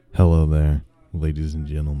Hello there, ladies and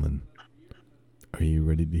gentlemen. Are you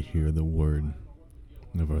ready to hear the word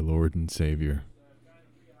of our Lord and Savior,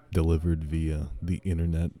 delivered via the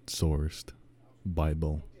internet-sourced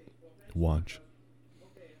Bible? Watch.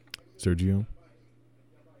 Sergio,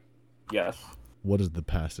 Yes. what is the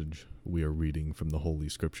passage we are reading from the Holy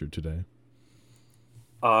Scripture today?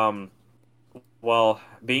 Well,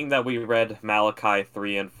 being that we read Malachi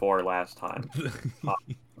 3 and 4 last time,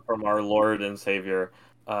 from our Lord and Savior,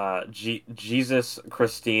 Jesus,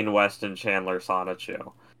 Christine, Weston, Chandler,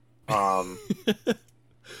 Sonichu.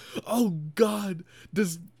 Oh God,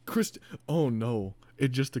 does Chris? Oh no,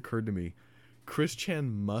 it just occurred to me. Chris Chan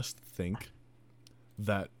must think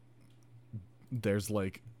that there's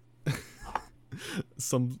like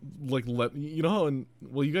some you know how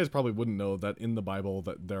you guys probably wouldn't know that in the Bible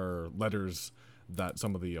that there are letters that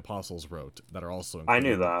some of the apostles wrote that are also I included.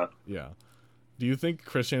 knew that. Yeah. Do you think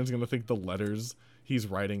Christian's gonna think the letters he's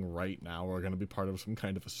writing right now are gonna be part of some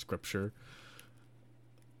kind of a scripture?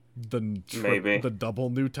 Maybe. The double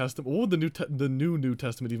New Testament. What would the New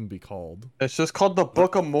Testament even be called? It's just called the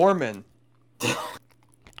Book of Mormon.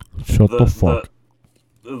 Shut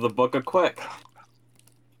The Book of Quick.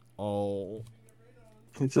 Oh.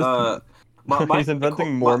 He's just he's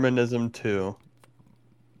inventing Mormonism too.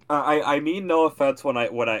 I mean no offense when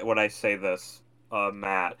I say this,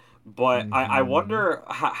 Matt, but I wonder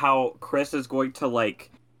how Chris is going to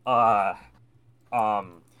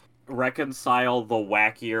reconcile the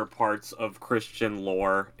wackier parts of Christian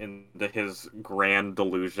lore into his grand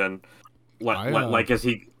delusion. Is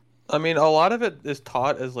he? I mean, a lot of it is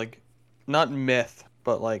taught as not myth,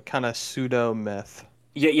 but kind of pseudo myth.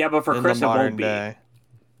 Yeah, but for Chris it won't be.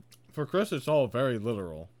 For Chris, it's all very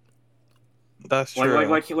literal. That's true.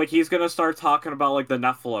 Like he's gonna start talking about the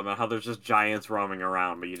Nephilim and how there's just giants roaming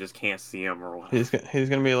around, but you just can't see them or what. He's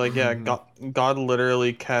gonna be like, yeah, God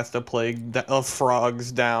literally cast a plague of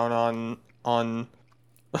frogs down on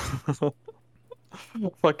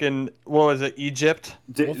fucking what was it, Egypt?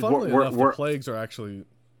 Well, funnily enough, the plagues are actually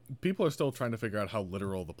people are still trying to figure out how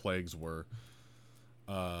literal the plagues were.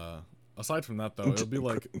 Aside from that, though, it'll be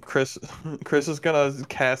like Chris is gonna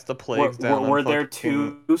cast the plagues down. Were there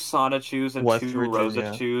two Sonichus and West two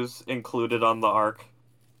Virginia. Rosachus included on the ark?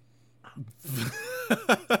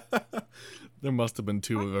 There must have been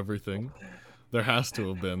two of everything. There has to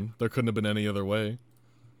have been. There couldn't have been any other way.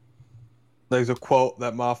 There's a quote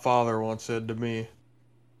that my father once said to me.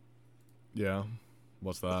 Yeah,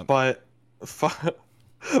 what's that?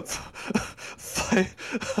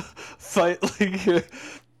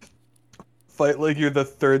 Fight like you're the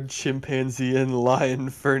third chimpanzee in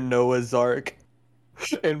line for Noah's Ark.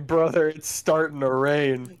 And brother, it's starting to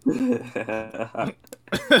rain. I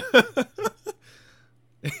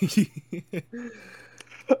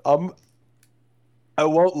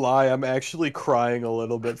won't lie, I'm actually crying a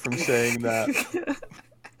little bit from saying that.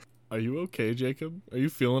 Are you okay, Jacob? Are you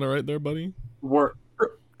feeling alright there, buddy?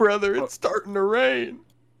 Brother, it's starting to rain.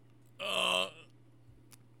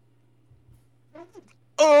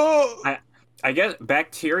 I guess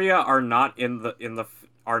bacteria are not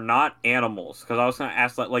are not animals, because I was gonna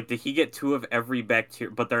ask did he get two of every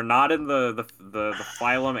bacteria, but they're not in the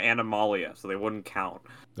phylum Animalia, so they wouldn't count.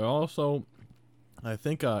 They're also, I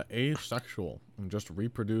think, asexual and just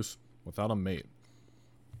reproduce without a mate.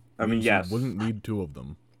 I mean, yes, you wouldn't need two of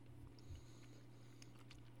them.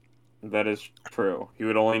 That is true. He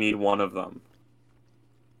would only need one of them.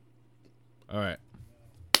 All right.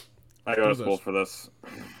 I go to school for this.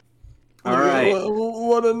 All right.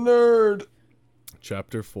 What a nerd.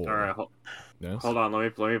 Chapter 4. All right. Yes? Hold on. Let me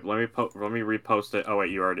repost it. Oh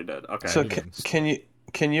wait, you already did. Okay. So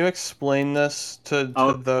can you explain this to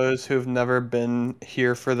those who've never been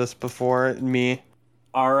here for this before? Me.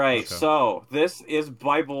 All right. Okay. So this is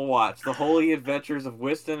Bible Watch: The Holy Adventures of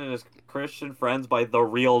Weston and His Christian Friends by the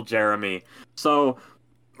real Jeremy. So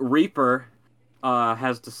Reaper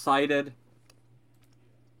has decided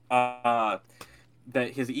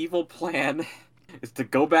that his evil plan is to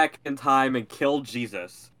go back in time and kill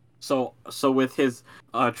Jesus. So with his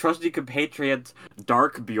trusty compatriot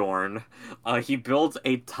Darkbjorn, he builds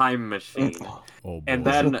a time machine. Oh, boy. And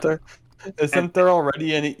then Isn't there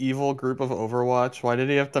already an evil group of Overwatch? Why did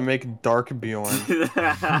he have to make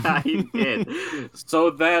Darkbjorn? He did. So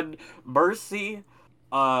then Mercy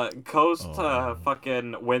goes to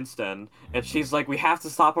fucking Winston, and she's like, we have to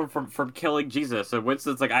stop him from killing Jesus. And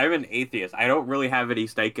Winston's like, I'm an atheist, I don't really have any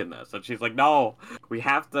stake in this. And she's like, no, we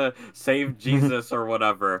have to save Jesus or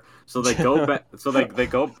whatever. So they go back. So they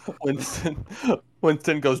go.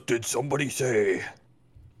 Winston goes, did somebody say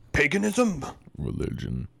paganism?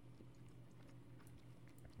 Religion.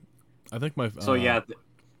 I think my So yeah,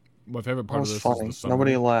 My favorite That part of was this funny. is the summary.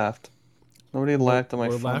 Nobody laughed. Nobody laughed at my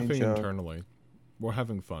We're funny laughing joke. internally. We're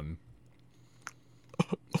having fun.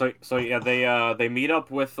 So yeah, they meet up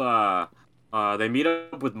with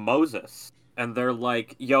Moses, and they're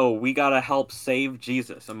like, "Yo, we gotta help save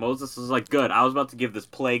Jesus." And Moses is like, "Good, I was about to give this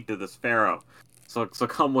plague to this pharaoh, so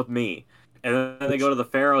come with me." And then they go to the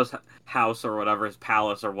pharaoh's house or whatever, his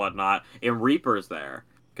palace or whatnot, and Reaper's there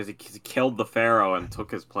because he killed the pharaoh and took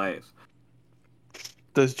his place.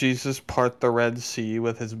 Does Jesus part the Red Sea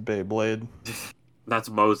with his Beyblade? That's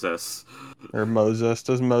Moses. Or Moses?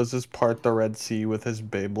 Does Moses part the Red Sea with his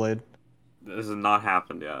Beyblade? This has not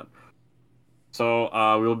happened yet.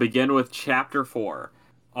 So we will begin with chapter 4.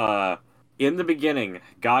 In the beginning,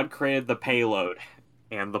 God created the payload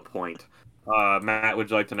and the point. Matt, would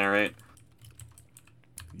you like to narrate?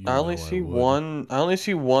 You I only know see would. one. I only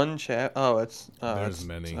see one chat. Oh, it's. Oh, There's it's,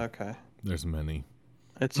 many. Okay. There's many.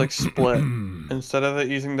 It's like split. Instead of it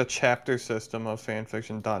using the chapter system of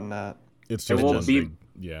fanfiction.net. It's It just will one be- big.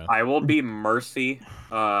 Yeah. I will be Mercy.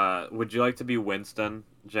 Would you like to be Winston,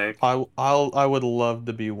 Jake? I would love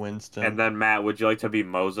to be Winston. And then Matt, would you like to be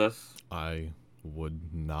Moses? I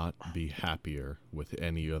would not be happier with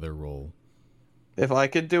any other role. If I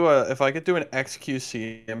could do an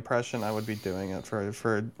XQC impression, I would be doing it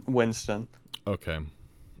for Winston. Okay.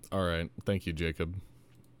 All right. Thank you, Jacob.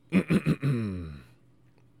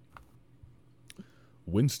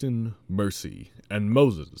 Winston, Mercy, and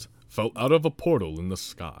Moses fell out of a portal in the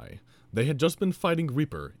sky. They had just been fighting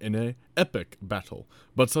Reaper in an epic battle,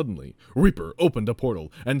 but suddenly Reaper opened a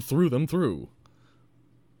portal and threw them through.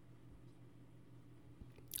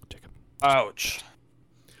 Jacob. Ouch.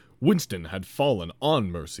 Winston had fallen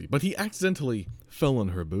on Mercy, but he accidentally fell on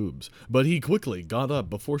her boobs. But he quickly got up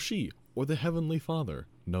before she, or the Heavenly Father,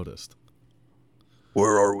 noticed.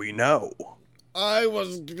 Where are we now? I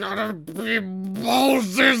was gonna be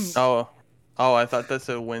Moses! Oh, I thought that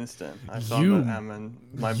said Winston. I saw You- that M and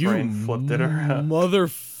my brain flipped it around.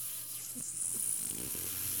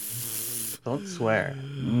 Don't swear.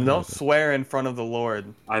 Don't swear in front of the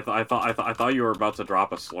Lord. I thought you were about to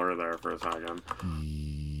drop a slur there for a second.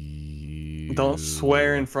 Don't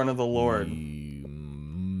swear in front of the Lord.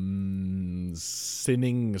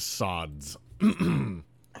 Sinning sods.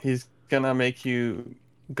 He's gonna make you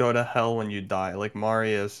go to hell when you die, like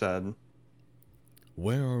Mario said.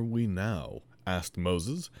 Where are we now? Asked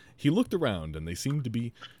Moses. He looked around and they seemed to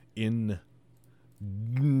be in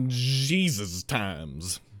Jesus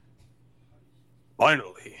times,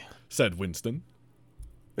 Finally. said Winston.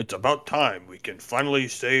 It's about time we can finally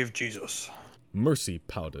save Jesus. Mercy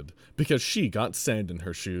pouted because she got sand in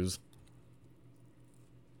her shoes.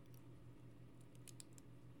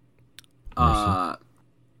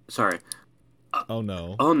 Sorry. Oh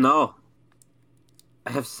no. Oh no.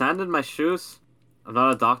 I have sand in my shoes. I'm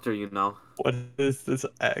not a doctor, you know. What is this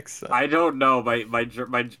accent? I don't know. My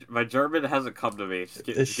German hasn't come to me.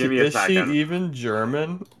 Just give me a is second. she even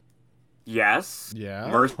German? Yes. Yeah?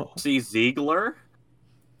 Mercy Ziegler.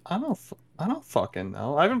 I don't fucking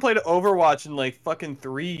know. I haven't played Overwatch in like fucking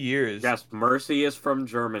 3 years. Yes, Mercy is from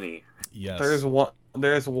Germany. Yes. There's one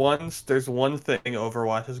thing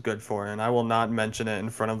Overwatch is good for, and I will not mention it in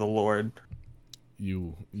front of the Lord.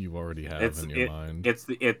 You already have in your mind. It's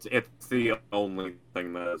the only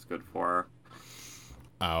thing that is good for her.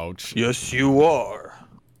 Ouch. Yes, you are.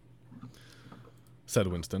 Said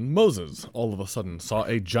Winston. Moses all of a sudden saw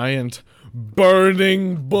a giant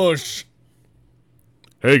burning bush.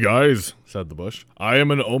 Hey guys, said the bush. I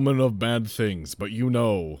am an omen of bad things, but you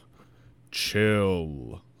know.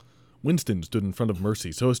 Chill. Winston stood in front of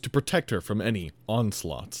Mercy so as to protect her from any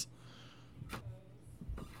onslaughts.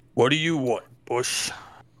 What do you want, Bush?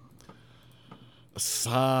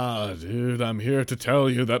 Dude, I'm here to tell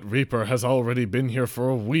you that Reaper has already been here for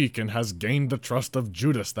a week and has gained the trust of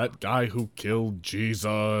Judas, that guy who killed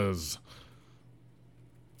Jesus.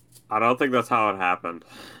 I don't think that's how it happened.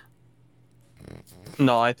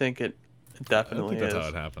 No, I think it I definitely think that's is. how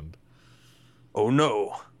it happened. Oh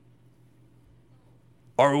no.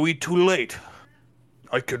 Are we too late?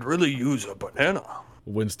 I could really use a banana.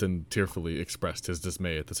 Winston tearfully expressed his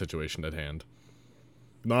dismay at the situation at hand.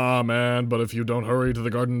 Nah, man, but if you don't hurry to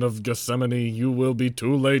the Garden of Gethsemane, you will be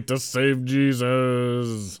too late to save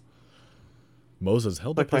Jesus. Moses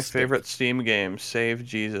held Like up my his stick. favorite Steam game, Save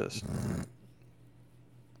Jesus.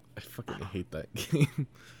 I fucking hate that game.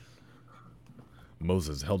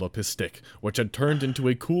 Moses held up his stick, which had turned into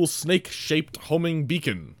a cool snake-shaped homing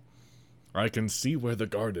beacon. I can see where the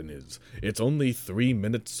garden is. It's only 3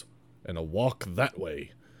 minutes and a walk that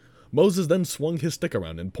way. Moses then swung his stick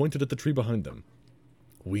around and pointed at the tree behind them.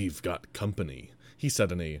 We've got company, he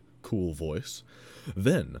said in a cool voice.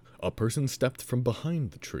 Then a person stepped from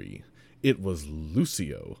behind the tree. It was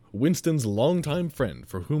Lucio, Winston's longtime friend,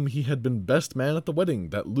 for whom he had been best man at the wedding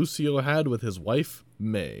that Lucio had with his wife,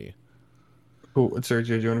 May. Cool. Sergio,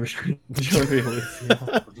 do you want to be Lucio?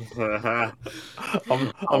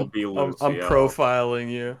 I'll be Lucio. I'm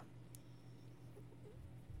profiling you.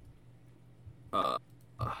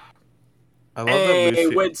 I love that Hey,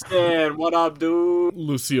 Lucio. Winston, what up, dude?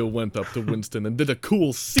 Lucio went up to Winston and did a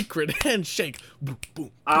cool secret handshake. Boom,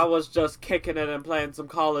 boom. I was just kicking it and playing some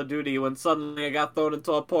Call of Duty when suddenly I got thrown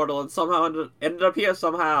into a portal and somehow ended up here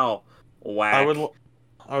somehow. Whack.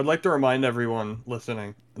 I would like to remind everyone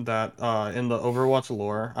listening that in the Overwatch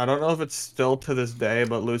lore, I don't know if it's still to this day,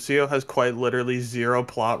 but Lucio has quite literally zero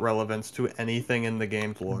plot relevance to anything in the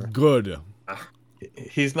game's lore. Good.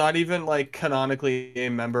 He's not even like canonically a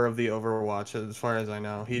member of the Overwatch as far as I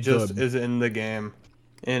know. He just Good. is in the game.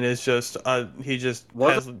 And it's just he just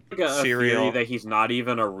Was has it like a cereal. theory that he's not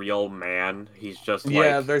even a real man? He's just like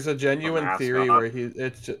Yeah, there's a genuine theory mascot. where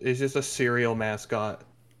it's just a cereal mascot,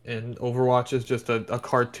 and Overwatch is just a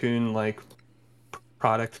cartoon like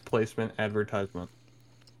product placement advertisement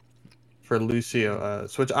for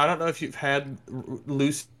Lucio's, which I don't know if you've had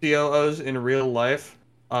Lucio's in real life.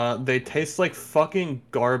 They taste like fucking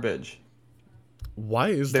garbage. Why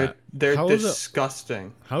is They're that? they're How is it-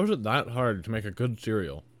 disgusting. How is it that hard to make a good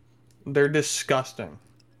cereal? They're disgusting.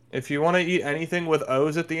 If you want to eat anything with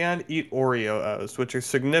O's at the end, eat Oreo O's, which are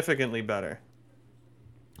significantly better.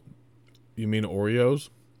 You mean Oreos?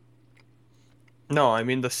 No, I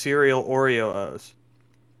mean the cereal Oreo O's.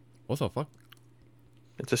 What the fuck?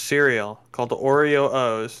 It's a cereal called the Oreo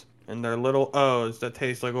O's, and they're little O's that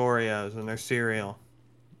taste like Oreos, and they're cereal.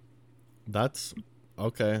 That's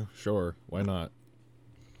okay, sure. Why not?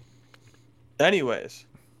 Anyways.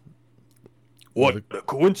 What a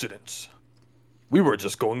coincidence. We were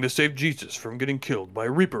just going to save Jesus from getting killed by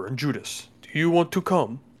Reaper and Judas. Do you want to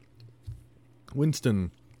come?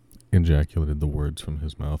 Winston ejaculated the words from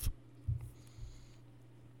his mouth.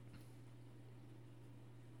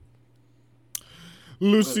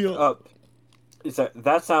 Lucio.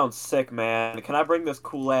 That sounds sick, man. Can I bring this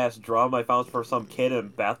cool ass drum I found for some kid in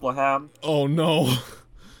Bethlehem? Oh no.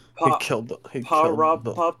 He killed the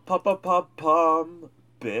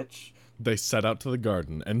Bitch. They set out to the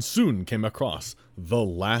garden and soon came across the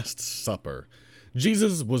Last Supper.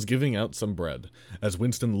 Jesus was giving out some bread. As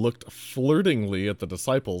Winston looked flirtingly at the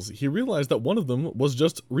disciples, he realized that one of them was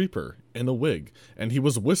just Reaper in a wig, and he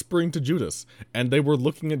was whispering to Judas, and they were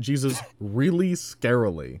looking at Jesus really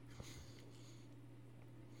scarily.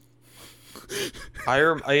 I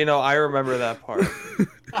remember that part.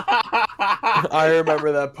 I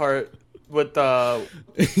remember that part with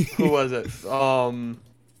who was it?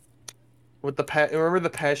 With remember the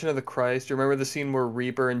Passion of the Christ? You remember the scene where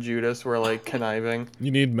Reaper and Judas were like conniving? You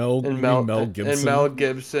need Mel Gibson. And Mel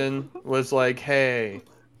Gibson was like, "Hey,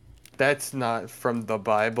 that's not from the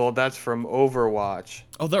Bible. That's from Overwatch."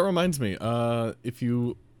 Oh, that reminds me. If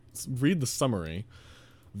you read the summary,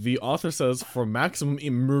 the author says, for maximum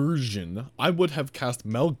immersion, I would have cast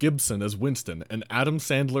Mel Gibson as Winston and Adam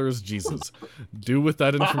Sandler as Jesus. Do with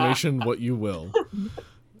that information what you will.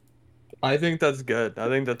 I think that's good. I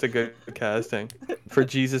think that's a good casting. For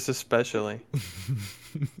Jesus especially.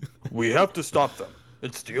 We have to stop them.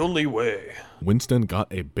 It's the only way. Winston got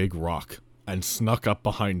a big rock and snuck up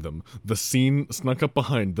behind them. Snuck up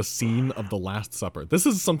behind the scene of the Last Supper. This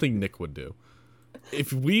is something Nick would do.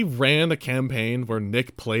 If we ran a campaign where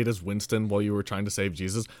Nick played as Winston while you were trying to save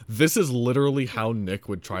Jesus, this is literally how Nick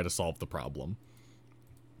would try to solve the problem.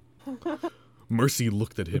 Mercy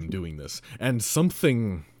looked at him doing this, and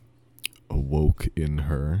something awoke in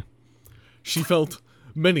her. She felt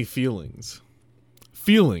many feelings.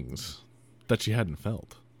 Feelings that she hadn't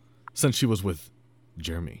felt since she was with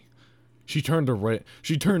Jeremy. She turned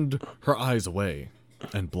her eyes away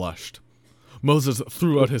and blushed. Moses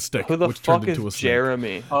threw out his stick, Who the which fuck turned into a is snake.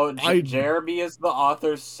 Jeremy? Oh, Jeremy is the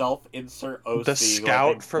authur's self-insert OC. The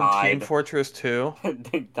scout like from Team Fortress 2?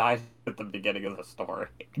 They died at the beginning of the story.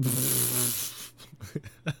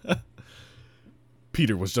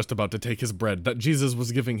 Peter was just about to take his bread that Jesus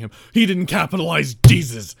was giving him. He didn't capitalize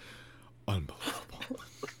Jesus. Unbelievable.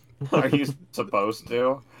 Are you supposed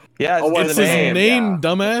to? Yeah, Oh, It's his his name, name, yeah.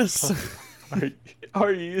 dumbass.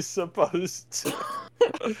 Are you supposed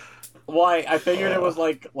to? Why? I figured it was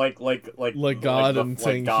like God and like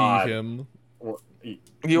saying God. he, him.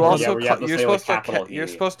 You also where you have to you're say, like, supposed capital to you're E.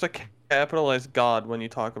 supposed to capitalize God when you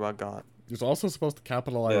talk about God. You're also supposed to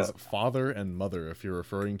capitalize Yeah. father and mother if you're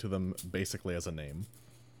referring to them basically as a name.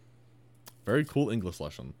 Very cool English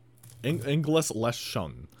lesson. English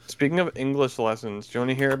lesson. Speaking of English lessons, do you want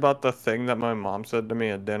to hear about the thing that my mom said to me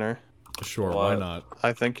at dinner? Sure, What? why not?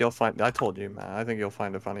 I think you'll find. I told you, Matt. I think you'll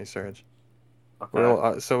find it funny, Serge.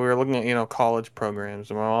 Okay. So we were looking at college programs,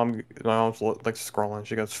 and my mom's like scrolling.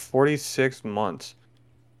 She goes 46 months.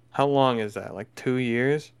 How long is that? Like 2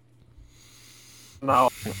 years? No.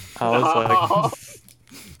 I was like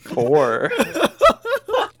 4.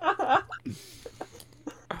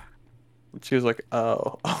 She was like,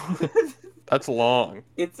 "Oh, that's long."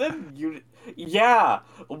 It's Yeah.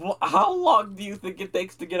 How long do you think it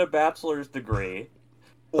takes to get a bachelor's degree?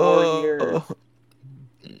 4 years.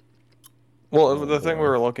 Well, Oh, the thing boy. we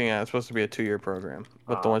were looking at is supposed to be a 2-year program,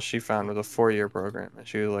 but the Oh. one she found was a 4-year program, and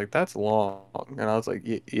she was like, "That's long," and I was like,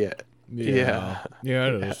 "Yeah, Yeah, yeah, yeah,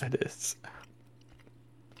 it yeah, is. it is."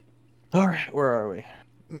 All right, where are we?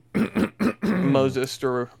 Moses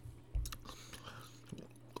Stir.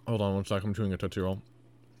 Hold on one sec, I'm chewing a Tootsie Roll.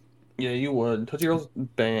 Yeah, you would. Tootsie Rolls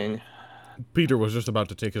bang. Peter was just about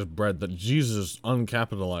to take his bread that Jesus,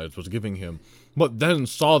 uncapitalized, was giving him, but then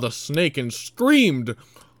saw the snake and screamed.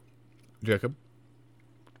 Jacob?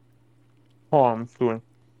 Oh, I'm chewing.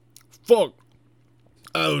 Fuck!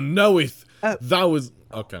 Oh, knoweth Oh. thou was...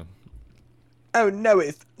 Okay. Oh,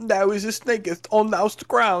 knoweth thou is a snaketh on thou's the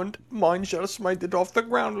ground. Mine shall smite it off the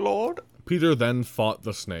ground, Lord. Peter then fought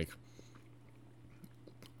the snake.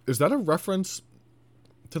 Is that a reference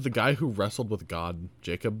to the guy who wrestled with God?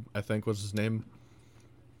 Jacob, I think, was his name.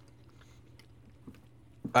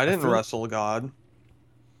 I didn't feel- wrestle God.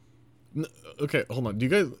 Okay, hold on. Do you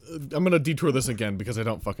guys... I'm gonna detour this again because I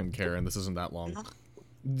don't fucking care and this isn't that long.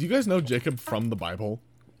 Do you guys know Jacob from the Bible?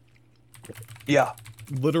 Yeah.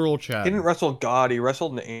 Literal He Chad. didn't wrestle God, he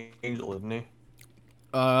wrestled an angel, didn't he?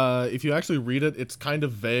 If you actually read it, it's kind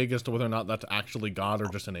of vague as to whether or not that's actually God or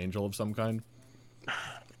just an angel of some kind.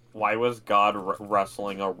 Why was God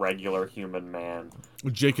wrestling a regular human man?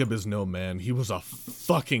 Jacob is no man. He was a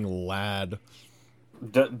fucking lad.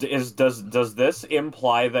 Does this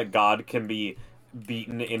imply that God can be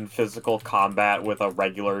beaten in physical combat with a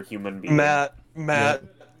regular human being? Matt,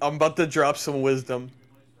 I'm about to drop some wisdom.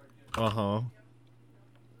 Uh-huh.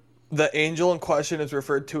 The angel in question is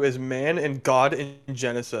referred to as man and God in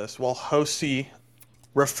Genesis, while Hosea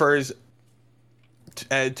refers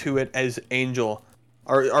to it as angel.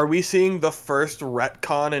 Are we seeing the first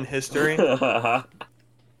retcon in history?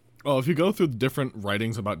 Oh, if you go through different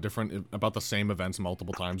writings about the same events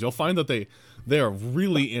multiple times, you'll find that they are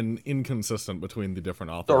really inconsistent between the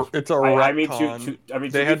different authors. It's a retcon. I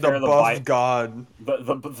mean, They to be had fair, to buff God.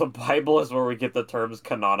 the Bible is where we get the terms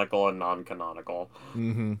canonical and non-canonical.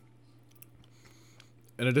 Mm-hmm.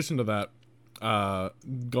 In addition to that,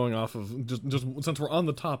 going off of just since we're on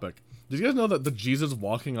the topic, did you guys know that the Jesus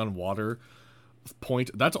walking on water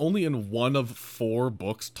point, that's only in one of 4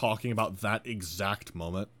 books talking about that exact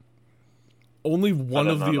moment? Only one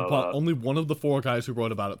of the 4 guys who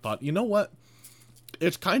wrote about it thought, you know what?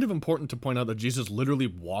 It's kind of important to point out that Jesus literally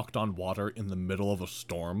walked on water in the middle of a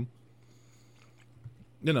storm.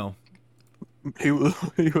 You know. He was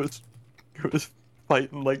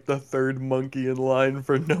fighting like the 3rd monkey in line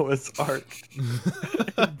for Noah's Ark.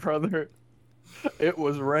 And brother, it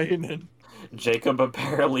was raining. Jacob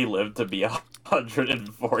apparently lived to be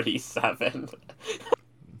 147.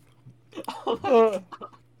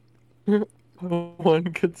 One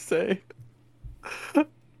could say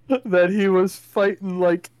that he was fighting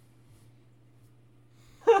like.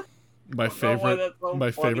 My favorite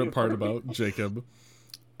part for me. about Jacob.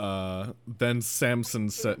 Then Samson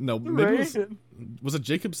said, no, maybe was it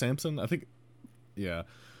Jacob Samson? I think, yeah.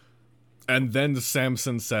 And then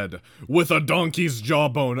Samson said, with a donkey's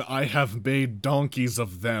jawbone I have made donkeys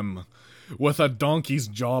of them. With a donkey's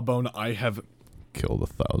jawbone I have killed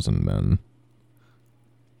 1,000 men.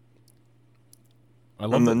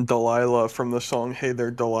 And then Delilah from the song Hey There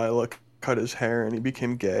Delilah cut his hair and he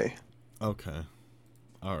became gay. Okay.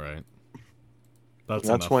 Alright.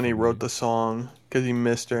 That's when he wrote the song, because he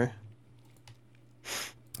missed her.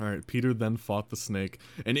 Alright, Peter then fought the snake,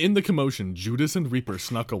 and in the commotion, Judas and Reaper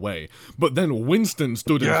snuck away. But then Winston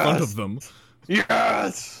stood in front of them.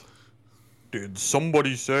 Yes! Did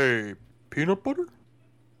somebody say peanut butter?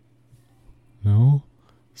 No,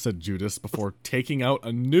 said Judas before taking out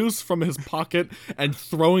a noose from his pocket and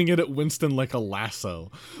throwing it at Winston like a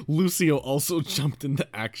lasso. Lucio also jumped into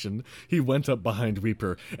action. He went up behind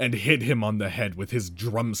Reaper and hit him on the head with his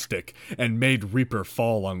drumstick and made Reaper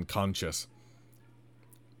fall unconscious.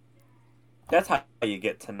 That's how you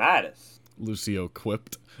get tinnitus. Lucio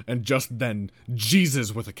quipped, and just then,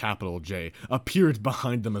 Jesus with a capital J appeared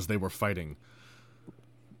behind them as they were fighting.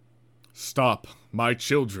 Stop, my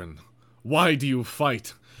children. Why do you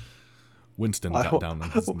fight? Winston got down on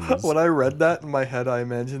his knees. When I read that in my head, I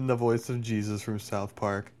imagined the voice of Jesus from South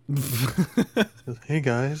Park. Hey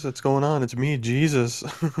guys, what's going on? It's me, Jesus.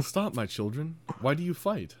 Stop, my children. Why do you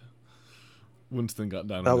fight? Winston got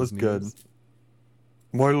down That on was his good. knees.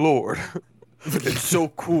 My lord, it's so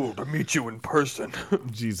cool to meet you in person.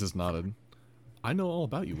 Jesus nodded. I know all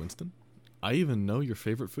about you, Winston. I even know your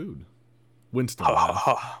favorite food. Winston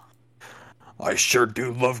laughed. I sure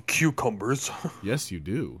do love cucumbers. Yes, you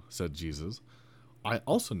do, said Jesus. I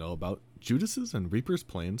also know about Judas's and Reaper's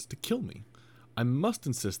plans to kill me. I must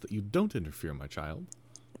insist that you don't interfere, my child.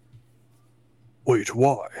 Wait,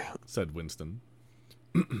 why? Said Winston.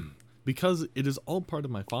 Because it is all part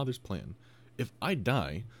of my father's plan. If I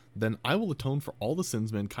die, then I will atone for all the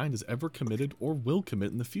sins mankind has ever committed or will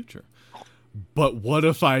commit in the future. But what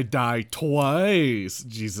if I die twice?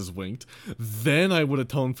 Jesus winked. Then I would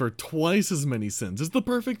atone for twice as many sins. It's the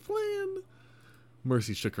perfect plan.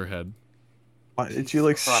 Mercy shook her head. Why did you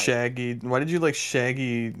like Shaggy? Why did you like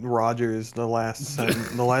Shaggy Rogers the last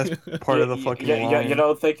part of the fucking line? You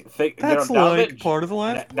know, think. That's you know, like part of the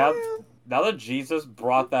last plan. Now that Jesus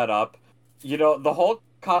brought that up, you know, the whole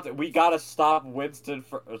concept, we gotta stop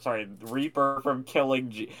Reaper from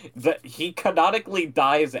killing he canonically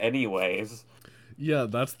dies anyways. Yeah,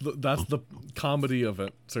 that's the comedy of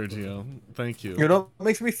it, Sergio. Thank you. You know what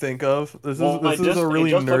makes me think of? This is a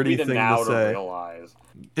really nerdy thing to say. Realize.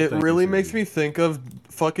 It really makes me think of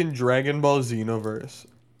fucking Dragon Ball Xenoverse.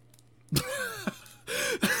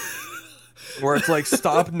 Where it's like,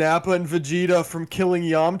 stop Nappa and Vegeta from killing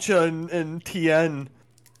Yamcha and Tien.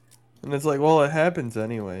 And it's like, well, it happens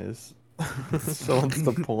anyways. So what's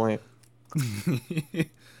the point?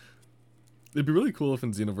 It'd be really cool if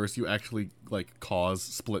in Xenoverse you actually, like, cause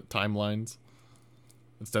split timelines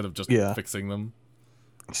instead of just fixing them.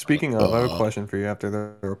 Speaking of, I have a question for you after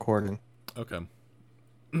the recording. Okay.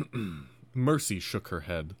 Mercy shook her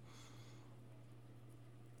head.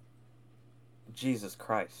 Jesus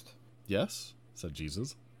Christ. Yes, said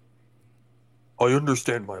Jesus. I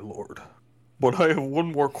understand, my lord. But I have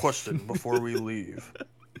one more question before we leave.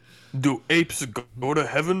 Do apes go to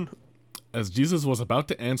heaven? As Jesus was about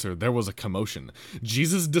to answer, there was a commotion.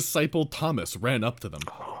 Jesus' disciple Thomas ran up to them.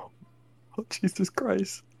 Oh, Jesus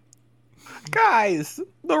Christ. Guys,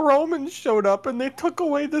 the Romans showed up and they took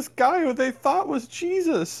away this guy who they thought was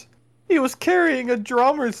Jesus. He was carrying a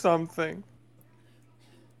drum or something.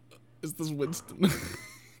 Is this Winston?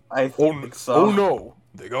 I think so. Oh no,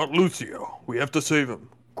 they got Lucio. We have to save him.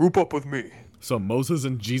 Group up with me. So Moses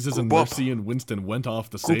and Jesus and Mercy and Winston went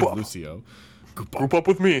off to save Lucio. Group up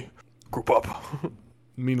with me. Group up.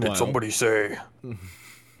 Meanwhile, did somebody say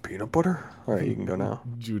peanut butter? Alright, you can go now.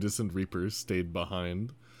 Judas and Reaper stayed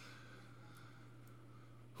behind.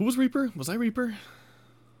 Who was Reaper? Was I Reaper?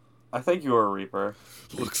 I think you were a Reaper.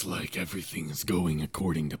 Looks like everything is going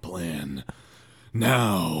according to plan.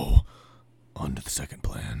 Now, on to the second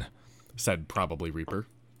plan, said probably Reaper.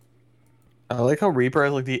 I like how Reaper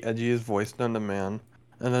has like the edgiest voice known to man.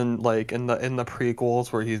 And then like in the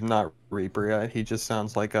prequels where he's not Reaper yet, he just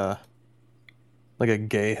sounds like a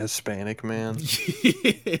gay Hispanic man.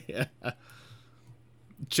 Yeah.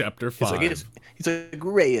 Chapter 5. He's like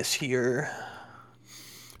Reyes here.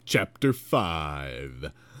 Chapter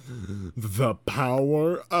 5. The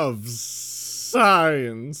power of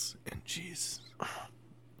science. And Jesus.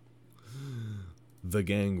 The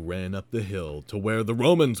gang ran up the hill to where the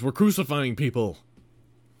Romans were crucifying people.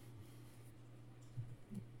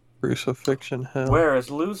 Crucifixion hell. Where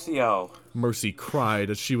is Lucio? Mercy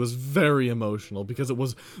cried as she was very emotional because it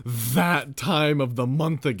was that time of the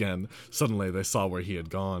month again. Suddenly they saw where he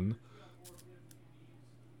had gone.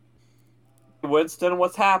 Winston,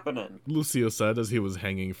 what's happening? Lucio said as he was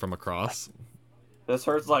hanging from a cross. This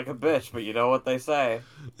hurts like a bitch, but you know what they say.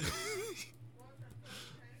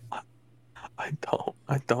 I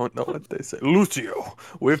don't know what they say. Lucio,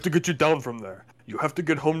 we have to get you down from there. You have to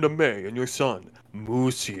get home to May and your son,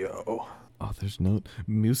 Musio. Oh, there's no...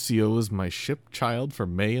 Musio is my ship child for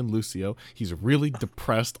May and Lucio. He's really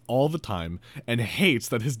depressed all the time and hates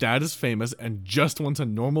that his dad is famous and just wants a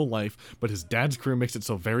normal life, but his dad's career makes it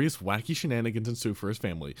so various wacky shenanigans ensue for his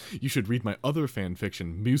family. You should read my other fan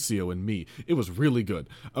fiction, Musio and Me. It was really good.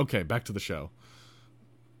 Okay, back to the show.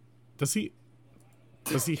 Does he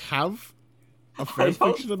have a fan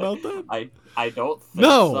fiction about that? I don't think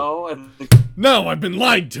so. No, I've been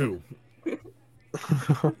lied to.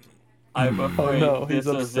 I'm afraid this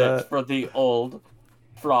is it for the old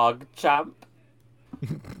frog champ.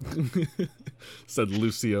 Said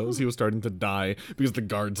Lucio as he was starting to die because the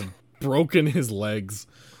guards had broken his legs.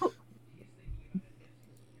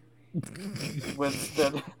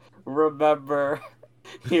 Winston, remember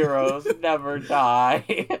Heroes never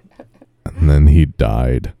die. And then he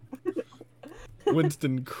died.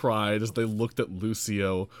 Winston cried as they looked at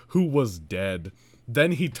Lucio, who was dead.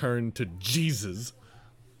 Then he turned to Jesus.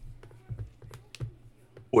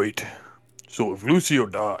 Wait, so if Lucio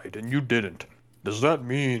died and you didn't, does that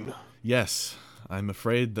mean... Yes, I'm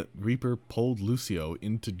afraid that Reaper pulled Lucio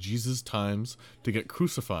into Jesus' times to get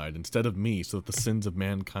crucified instead of me so that the sins of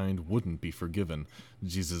mankind wouldn't be forgiven,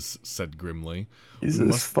 Jesus said grimly.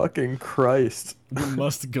 Jesus fucking Christ. You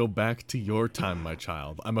must go back to your time, my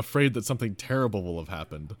child. I'm afraid that something terrible will have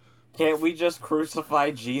happened. Can't we just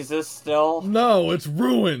crucify Jesus still? No, it's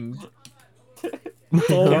ruined!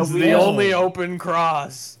 It's the only open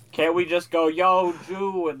cross. Can't we just go, yo,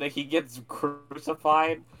 Jew, and then he gets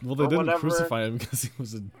crucified? Well, they or didn't whatever? crucify him because he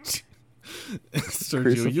was a Sergio,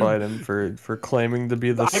 Crucified him for claiming to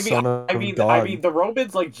be the son of God. I mean, the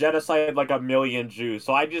Romans like genocide like 1 million Jews,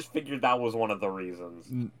 so I just figured that was one of the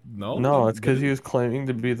reasons. No, it's because he was claiming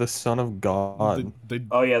to be the son of God.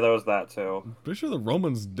 Oh yeah, there was that too. Pretty sure the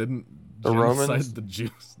Romans didn't The genocide Romans- the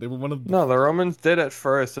Jews. They were one of the... No, the Romans did at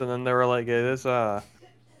first, and then they were like, "Hey,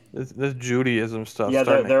 this Judaism stuff Yeah,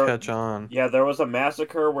 starting they're- to catch on." Yeah, there was a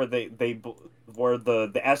massacre where where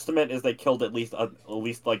the estimate is they killed at least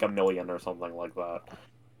like 1 million or something like that.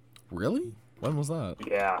 Really? When was that?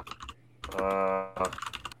 Yeah.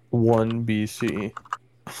 1 BC.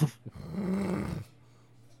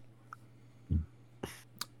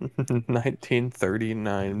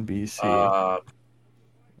 1939 BC.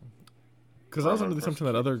 Because I was under the assumption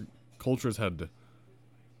that other cultures had,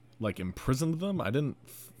 like, imprisoned them. I didn't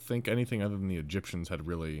think anything other than the Egyptians had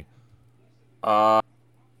really...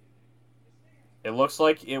 It looks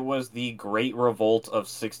like it was the Great Revolt of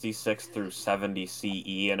 66 through 70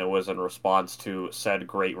 CE, and it was in response to said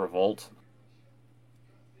Great Revolt.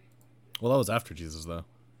 Well, that was after Jesus, though.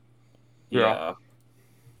 Yeah.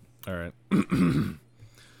 Alright.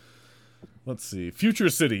 Let's see. Future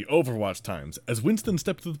City, Overwatch times. As Winston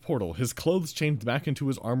stepped through the portal, his clothes changed back into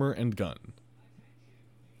his armor and gun.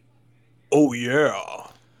 Oh yeah.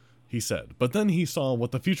 He said. But then he saw what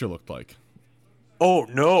the future looked like. Oh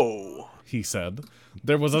no. He said.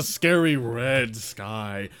 There was a scary red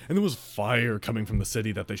sky, and there was fire coming from the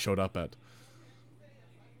city that they showed up at.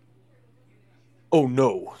 Oh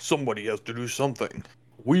no. Somebody has to do something.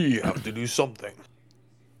 We have to do something.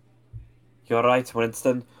 You're right,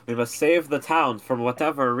 Winston. We must save the town from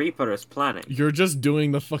whatever Reaper is planning. You're just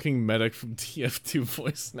doing the fucking medic from TF2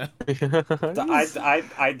 voice now.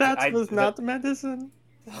 That was not medicine.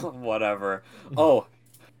 Whatever. Oh,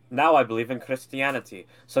 now I believe in Christianity.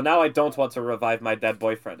 So now I don't want to revive my dead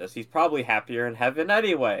boyfriend, as he's probably happier in heaven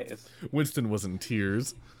anyways. Winston was in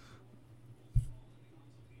tears.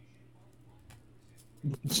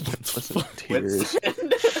 Tears. Winston.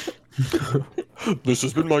 This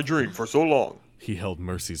has been my dream for so long. He held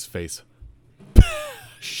Mercy's face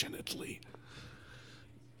passionately.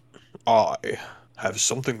 I have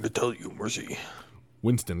something to tell you, Mercy.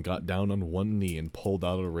 Winston got down on one knee and pulled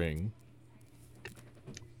out a ring.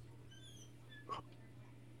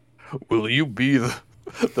 Will you be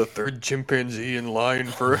the third chimpanzee in line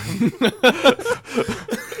for...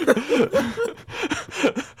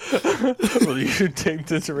 Will you take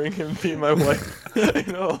this ring and be my wife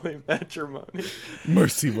in holy matrimony?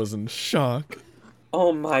 Mercy was in shock.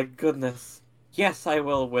 Oh my goodness. Yes, I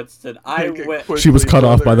will, Winston. I Make it will. quick. She was cut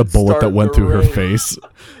off by the Start bullet that went the through her ring. face.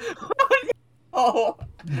 Oh.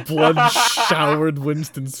 Blood showered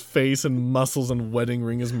Winston's face and muscles and wedding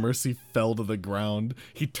ring as Mercy fell to the ground.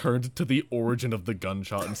 He turned to the origin of the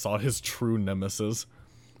gunshot and saw his true nemesis.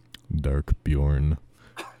 Dark Bjorn.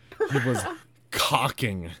 He was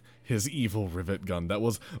cocking his evil rivet gun that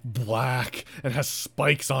was black and has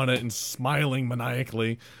spikes on it and smiling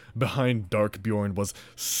maniacally. Behind Dark Bjorn was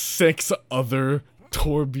 6 other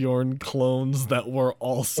Torbjorn clones that were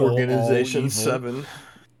also Organization all evil. 7.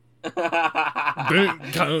 Don't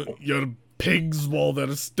count your pigs while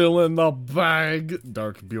they're still in the bag,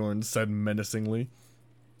 Dark Bjorn said menacingly.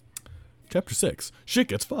 Chapter 6. Shit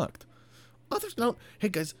gets fucked. Others don't. Hey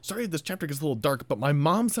guys, sorry if this chapter gets a little dark, but my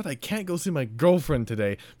mom said I can't go see my girlfriend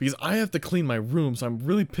today because I have to clean my room, so I'm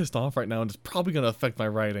really pissed off right now and it's probably going to affect my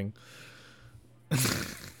writing.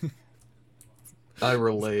 I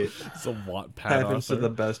relate. It's a Wattpad Happens to author. the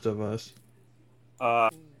best of us.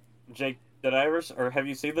 Jake, did I ever, or have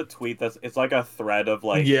you seen the tweet that's, it's like a thread of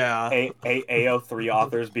like, Yeah. AO3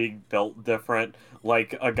 authors being built different,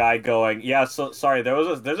 like a guy going, yeah, so sorry,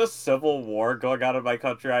 there's a civil war going on in my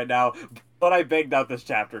country right now, but I banged out this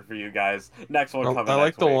chapter for you guys. Next one coming I like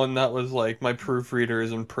next the week. one that was like, my proofreader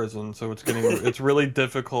is in prison, so it's really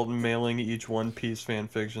difficult mailing each One Piece fan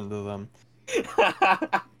fiction to them.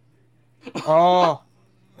 Oh,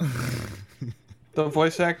 the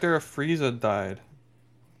voice actor of Frieza died.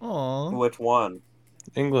 Aw. Which one?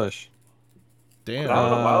 English. Damn. That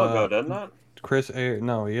was a while ago, didn't it? Chris A.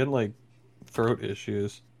 No, he had like throat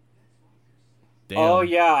issues. Damn. Oh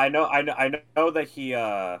yeah, I know that he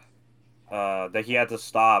had to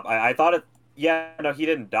stop. I thought it. Yeah, no, he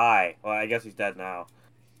didn't die. Well, I guess he's dead now.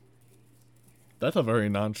 That's a very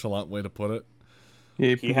nonchalant way to put it.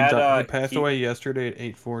 He passed away yesterday at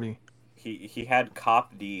 8:40. He had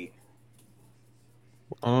Cop D.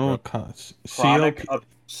 Oh, Chronic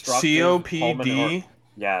obstructive COPD.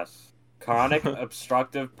 Yes, chronic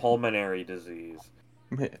obstructive pulmonary disease.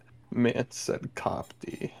 Man said Cop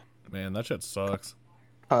D. Man, that shit sucks.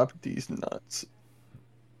 Cop D's nuts.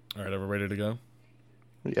 All right, are we ready to go?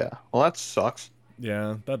 Yeah. Well, that sucks.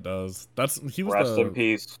 Yeah, that does. He was Rest in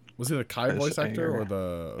peace. Was he the Kai voice actor or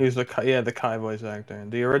the? He was the Kai voice actor.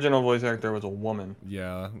 The original voice actor was a woman.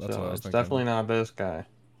 Yeah, that's So what I was it's thinking. definitely not this guy.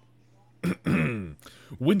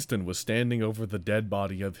 Winston was standing over the dead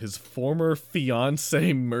body of his former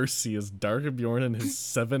fiancée Mercy as Dark Bjorn and his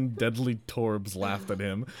 7 deadly Torbs laughed at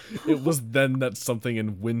him. It was then that something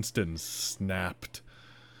in Winston snapped.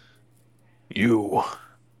 You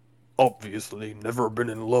obviously never been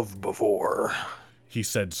in love before. He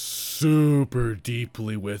said super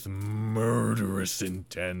deeply with murderous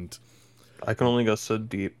intent. I can only go so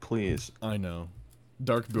deep, please. I know.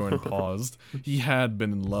 Darkbjorn paused. He had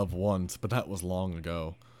been in love once, but that was long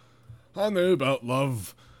ago. I knew about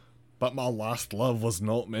love, but my last love was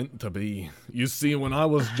not meant to be. You see, when I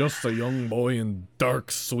was just a young boy in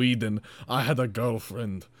dark Sweden, I had a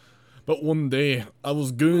girlfriend. But one day, I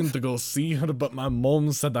was going to go see her, but my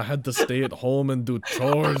mom said I had to stay at home and do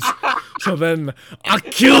chores. So then, I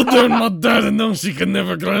killed her and my dad, and now she can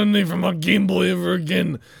never ground me for my Game Boy ever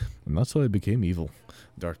again. And that's how I became evil.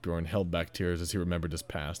 Darkbjorn held back tears as he remembered his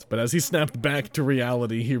past, but as he snapped back to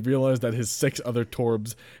reality, he realized that his 6 other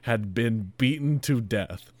Torbs had been beaten to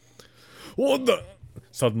death. What the?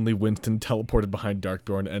 Suddenly, Winston teleported behind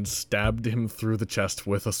Darkbjorn and stabbed him through the chest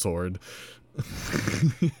with a sword.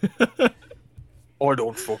 I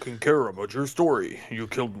don't fucking care about your story. You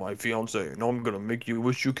killed my fiancé, and I'm gonna make you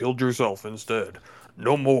wish you killed yourself instead.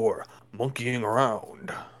 No more monkeying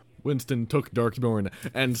around. Winston took Darkbjorn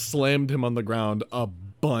and slammed him on the ground a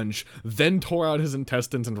bunch, then tore out his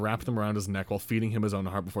intestines and wrapped them around his neck while feeding him his own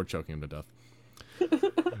heart before choking him to death.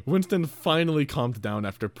 Winston finally calmed down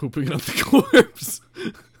after pooping out the corpse,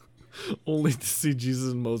 only to see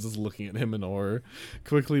Jesus and Moses looking at him in horror.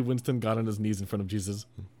 Quickly, Winston got on his knees in front of Jesus.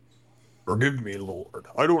 Forgive me, Lord.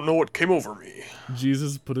 I don't know what came over me.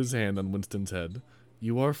 Jesus put his hand on Winston's head.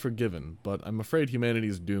 You are forgiven, but I'm afraid humanity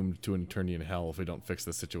is doomed to an eternity in hell if we don't fix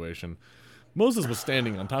this situation. Moses was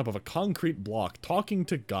standing on top of a concrete block talking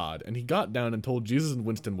to God, and he got down and told Jesus and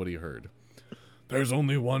Winston what he heard. There's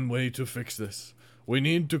only one way to fix this. We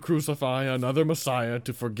need to crucify another Messiah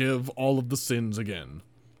to forgive all of the sins again.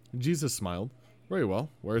 Jesus smiled. Very well.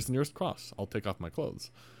 Where's the nearest cross? I'll take off my clothes.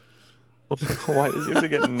 Why does he have to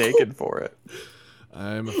get naked for it?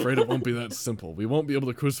 I'm afraid it won't be that simple. We won't be able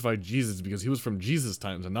to crucify Jesus because he was from Jesus'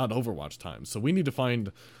 times and not Overwatch times. So we need to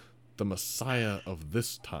find the Messiah of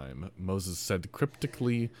this time, Moses said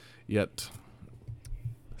cryptically, yet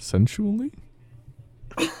sensually.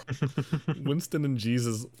 Winston and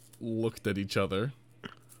Jesus looked at each other.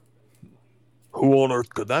 Who on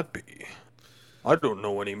earth could that be? I don't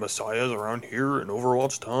know any messiahs around here in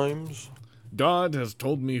Overwatch times. God has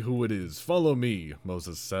told me who it is. Follow me,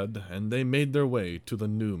 Moses said, and they made their way to the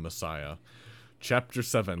new Messiah. Chapter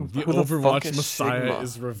 7. The Who the fuck Overwatch is Messiah Sigma?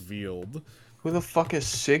 is revealed. Who the fuck is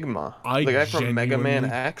Sigma? I The guy from Mega Man genuinely-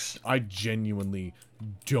 X? I genuinely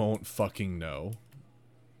don't fucking know.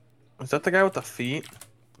 Is that the guy with the feet?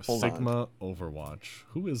 Hold on. Sigma Overwatch.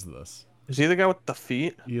 Who is this? Is he the guy with the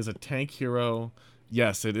feet? He is a tank hero.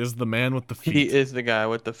 Yes, it is the man with the feet. He is the guy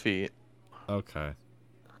with the feet. Okay.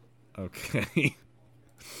 Okay.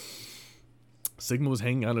 Sigma was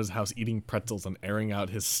hanging out at his house eating pretzels and airing out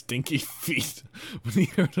his stinky feet when he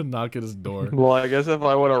heard a knock at his door. Well, I guess if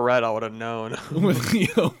I would have read, I would have known. When he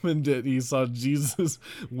opened it, he saw Jesus,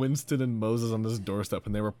 Winston, and Moses on his doorstep,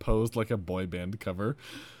 and they were posed like a boy band cover.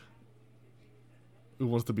 Who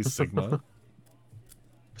wants to be Sigma?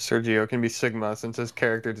 Sergio can be Sigma since his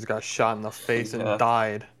character just got shot in the face and Yeah.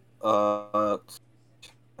 died.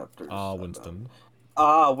 Winston.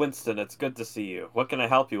 Winston, it's good to see you. What can I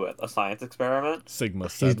help you with? A science experiment? Sigma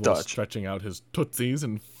said while Dutch. stretching out his tootsies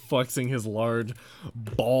and flexing his large,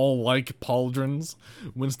 ball-like pauldrons.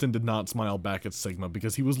 Winston did not smile back at Sigma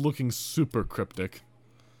because he was looking super cryptic.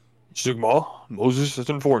 Sigma, Moses has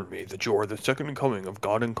informed me that you are the second coming of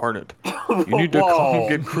God incarnate. You need to come Whoa.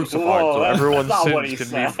 get crucified Whoa, so that's everyone's not what sins he can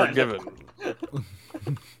said. be forgiven.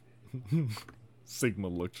 Sigma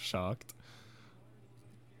looked shocked.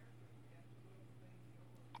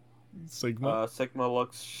 Sigma? Sigma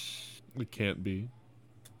looks. It can't be.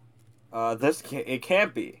 It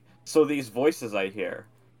can't be. So these voices I hear,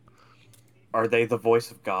 are they the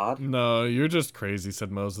voice of God? No, you're just crazy,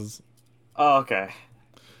 said Moses. Oh, okay.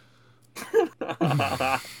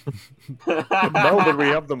 Now that we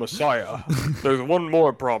have the Messiah, there's one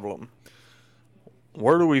more problem.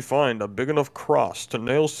 Where do we find a big enough cross to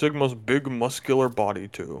nail Sigma's big muscular body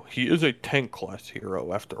to? He is a tank-class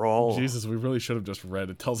hero, after all. Jesus, we really should have just read.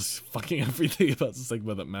 It tells us fucking everything about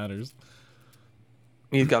Sigma that matters.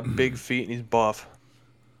 He's got big feet and he's buff.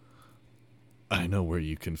 I know where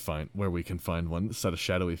we can find one, said a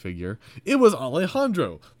shadowy figure. It was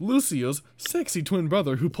Alejandro, Lucio's sexy twin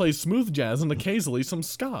brother who plays smooth jazz and occasionally some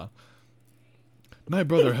ska. My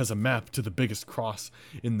brother has a map to the biggest cross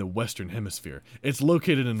in the Western Hemisphere. It's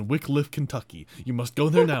located in Wycliffe, Kentucky. You must go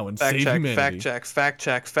there now and save humanity. Fact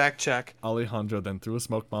check. Alejandro then threw a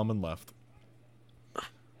smoke bomb and left.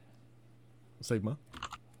 Sigma?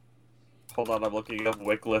 Hold on, I'm looking up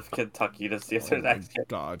Wycliffe, Kentucky to see if there's Oh my actually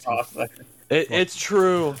God. a cross there. It's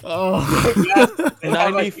true. Oh.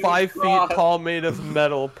 95 feet tall, made of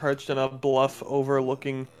metal, perched on a bluff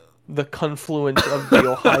overlooking the confluence of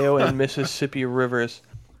the Ohio and Mississippi rivers.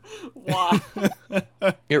 Why?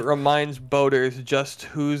 It reminds boaters just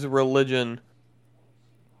whose religion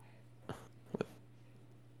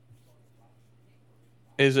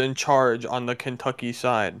is in charge on the Kentucky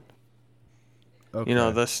side. Okay. You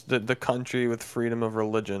know, the country with freedom of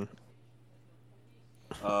religion.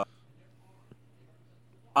 The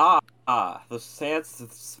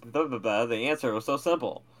answer was so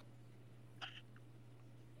simple.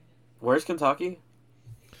 Where's Kentucky?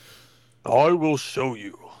 I will show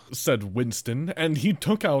you. Said Winston, and he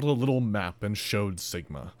took out a little map and showed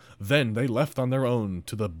Sigma. Then they left on their own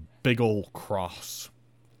to the big ol' cross.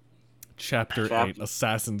 Chapter 8,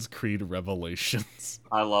 Assassin's Creed Revelations.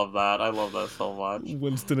 I love that. I love that so much.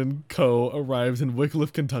 Winston and Co. arrived in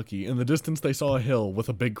Wycliffe, Kentucky. In the distance, they saw a hill with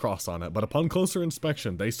a big cross on it, but upon closer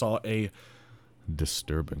inspection, they saw a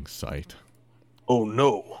disturbing sight. Oh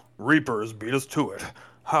no, Reapers beat us to it.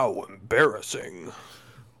 How embarrassing.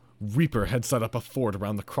 Reaper had set up a fort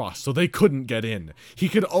around the cross, so they couldn't get in. He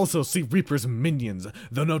could also see Reaper's minions,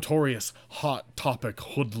 the notorious Hot Topic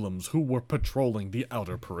hoodlums who were patrolling the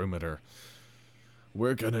outer perimeter.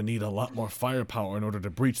 We're gonna need a lot more firepower in order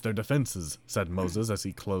to breach their defenses, said Moses as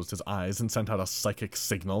he closed his eyes and sent out a psychic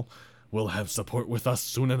signal. We'll have support with us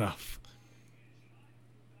soon enough.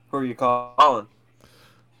 Who are you calling?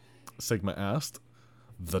 Sigma asked.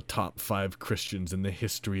 The top 5 Christians in the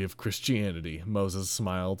history of Christianity, Moses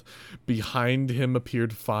smiled. Behind him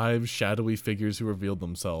appeared 5 shadowy figures who revealed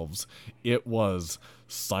themselves. It was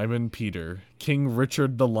Simon Peter, King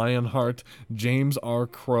Richard the Lionheart, James R.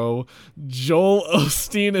 Crow, Joel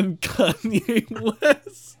Osteen, and Kanye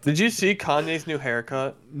West. Did you see Kanye's new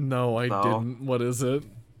haircut? No, I didn't. What is it?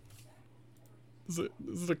 Is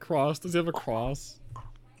it a cross? Does he have a cross?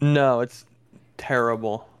 No, it's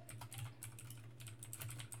terrible.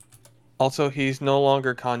 Also, he's no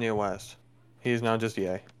longer Kanye West. He's now just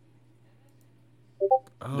Ye.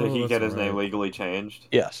 Oh, Did he that's get his right. name legally changed?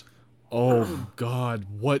 Yes. Oh, God.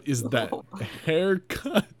 What is that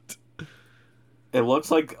haircut? It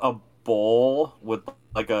looks like a bowl with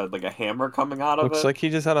like a hammer coming out of Looks it. like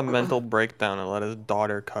he just had a mental breakdown and let his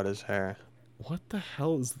daughter cut his hair. What the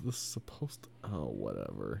hell is this supposed to... Oh,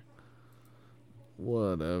 whatever.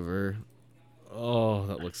 Whatever. Oh,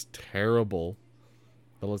 that looks terrible.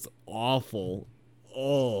 That looks awful.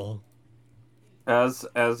 Oh. As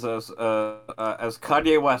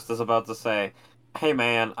Kanye West is about to say, "Hey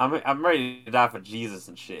man, I'm ready to die for Jesus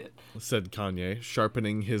and shit," said Kanye,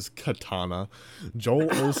 sharpening his katana. Joel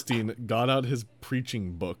Osteen got out his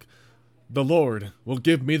preaching book. The Lord will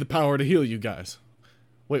give me the power to heal you guys.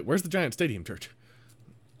 Wait, where's the giant stadium church?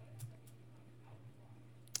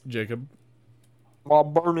 Jacob? My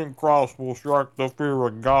burning cross will strike the fear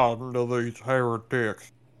of God into these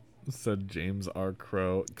heretics, said James R.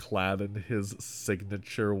 Crow, clad in his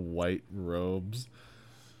signature white robes.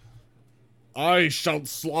 I shall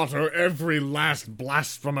slaughter every last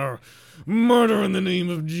blasphemer. Murder in the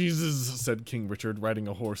name of Jesus, said King Richard, riding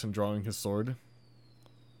a horse and drawing his sword.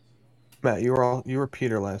 Matt, you were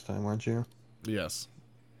Peter last time, weren't you? Yes.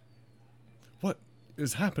 What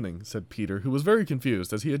is happening? Said Peter, who was very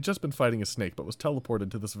confused, as he had just been fighting a snake, but was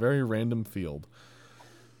teleported to this very random field.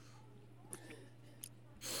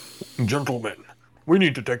 Gentlemen, We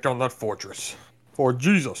need to take down that fortress. For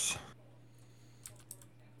Jesus.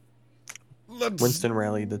 Let's Winston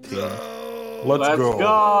rallied the team. go. Let's go.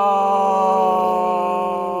 go.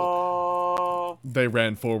 They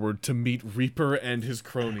ran forward to meet Reaper and his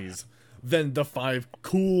cronies. Then the 5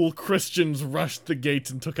 cool Christians rushed the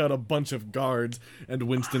gates and took out a bunch of guards, and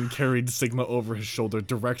Winston carried Sigma over his shoulder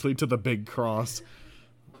directly to the big cross.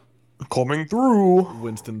 Coming through.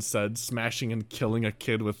 Winston said, smashing and killing a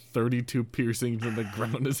kid with 32 piercings in the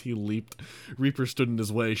ground as he leaped. Reaper stood in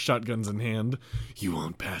his way, shotguns in hand. You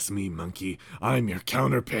won't pass me, monkey. I'm your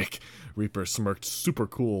counterpick. Reaper smirked super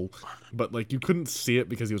cool, but like you couldn't see it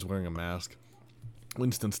because he was wearing a mask.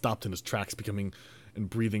 Winston stopped in his tracks, becoming and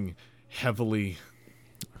breathing heavily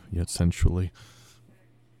yet sensually.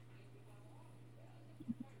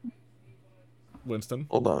 Winston?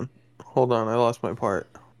 Hold on, I lost my part.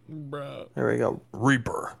 Bruh. There we go.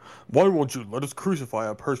 Reaper, why won't you let us crucify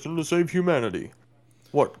a person to save humanity?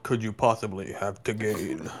 What could you possibly have to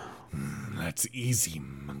gain? That's easy,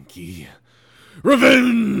 monkey.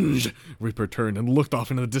 Revenge! Reaper turned and looked off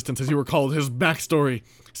into the distance as he recalled his backstory.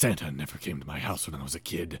 Santa never came to my house when I was a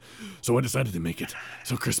kid, so I decided to make it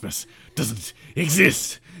so Christmas doesn't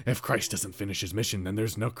exist. If Christ doesn't finish his mission, then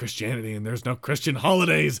there's no Christianity and there's no Christian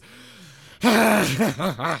holidays.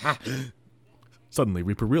 Suddenly,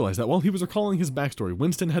 Reaper realized that while he was recalling his backstory,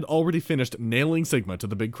 Winston had already finished nailing Sigma to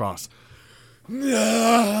the big cross.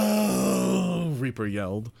 No! Reaper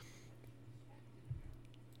yelled.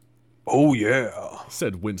 Oh yeah,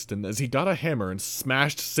 Said Winston as he got a hammer and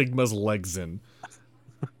smashed Sigma's legs in.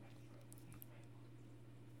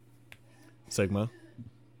 Sigma,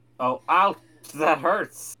 Oh, ouch! That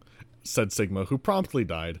hurts. said Sigma, who promptly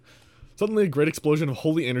died. Suddenly, a great explosion of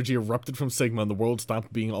holy energy erupted from Sigma and the world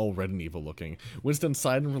stopped being all red and evil looking. Winston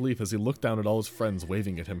sighed in relief as he looked down at all his friends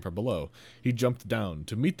waving at him from below. He jumped down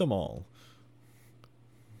to meet them all.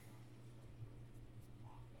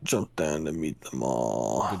 jump down to meet them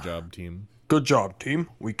all. Good job, team. Good job, team.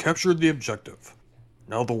 We captured the objective.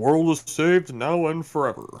 Now the world is saved, now and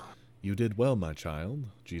forever. You did well, my child,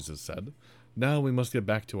 Jesus said. Now we must get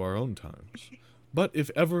back to our own times. But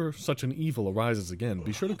if ever such an evil arises again,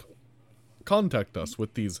 be sure to contact us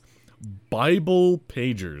with these Bible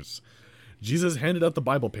pagers. Jesus handed out the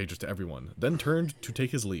Bible pages to everyone, then turned to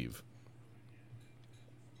take his leave.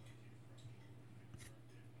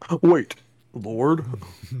 Wait, Lord,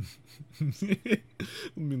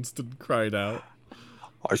 Winston cried out.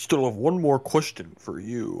 I still have one more question for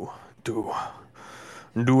you. Do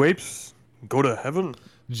apes go to heaven?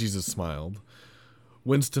 Jesus smiled.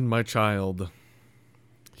 Winston, my child.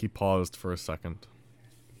 He paused for a second.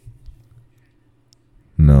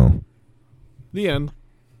 No. The end.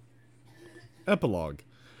 Epilogue.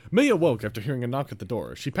 May awoke after hearing a knock at the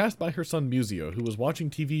door. She passed by her son Musio, who was watching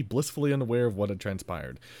TV, blissfully unaware of what had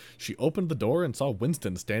transpired. She opened the door and saw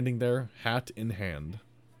Winston standing there, hat in hand.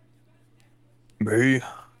 May,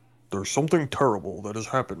 there's something terrible that has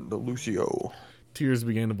happened to Lucio. Tears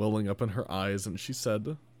began welling up in her eyes, and she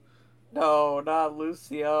said, No, not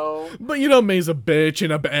Lucio. but you know May's a bitch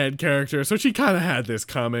and a bad character, so she kind of had this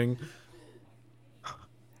coming.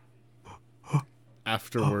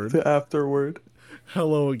 Afterward.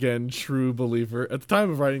 Hello again, true believer. At the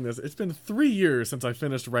time of writing this, it's been 3 years since I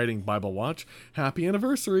finished writing Bible Watch. Happy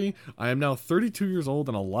anniversary! I am now 32 years old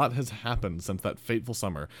and a lot has happened since that fateful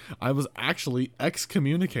summer. I was actually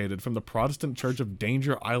excommunicated from the Protestant Church of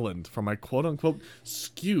Danger Island for my quote-unquote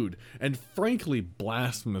skewed and frankly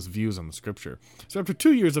blasphemous views on the scripture. So after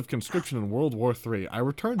 2 years of conscription in World War III, I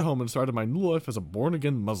returned home and started my new life as a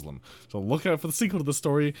born-again Muslim. So look out for the sequel to the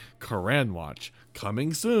story, Quran Watch,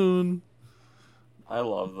 coming soon! I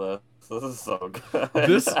love this. This is so good.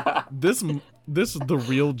 This the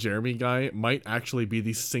real Jeremy guy might actually be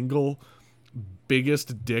the single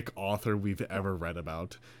biggest dick author we've ever read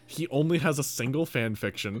about. He only has a single fan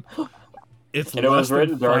fiction. It's And it was less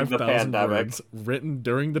written than during the 5,000 pandemic. words, written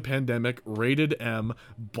during the pandemic, rated M,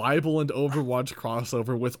 Bible and Overwatch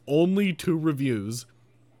crossover with only 2 reviews.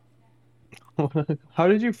 How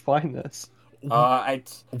did you find this? We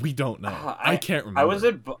don't know. I can't remember.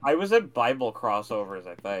 I was at Bible crossovers,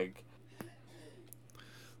 I think.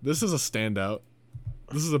 This is a standout.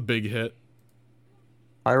 This is a big hit.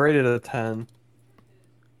 I rated it a 10.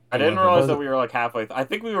 I didn't 11. realize that we were like halfway. I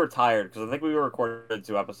think we were tired because I think we recorded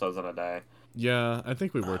 2 episodes in a day. Yeah, I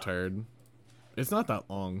think we were tired. It's not that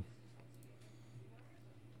long.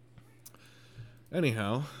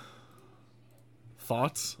 Anyhow,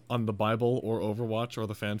 thoughts on the Bible or Overwatch or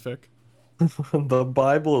the fanfic? The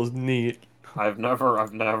Bible is neat. I've never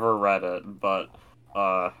read it, but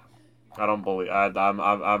I don't believe.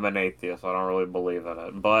 I'm an atheist. I don't really believe in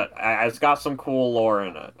it, but it's got some cool lore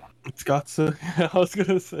in it. It's got some. I was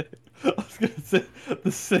gonna say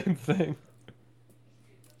the same thing.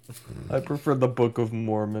 I prefer the Book of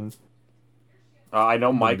Mormon. I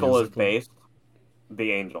know Michael is musical. based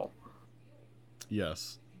the angel.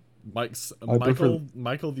 Yes. I prefer-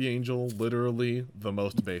 Michael the Angel, literally the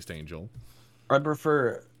most based angel. I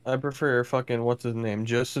prefer fucking what's his name,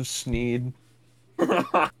 Joseph Sneed,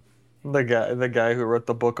 the guy who wrote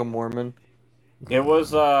the Book of Mormon. It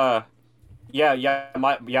was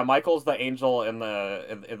Michael's the angel in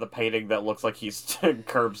the painting that looks like he's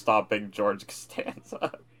curb stomping George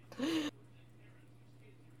Costanza.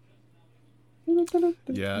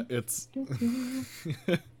 Yeah, it's.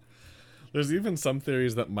 There's even some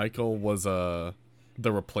theories that Michael was the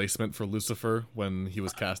replacement for Lucifer when he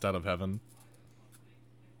was cast out of heaven.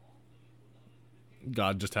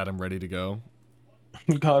 God just had him ready to go.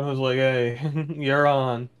 God was like, "Hey, you're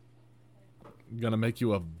on." Gonna make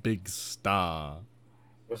you a big star.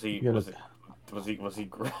 Was he You was gotta- he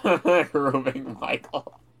grooming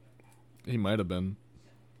Michael? He might have been.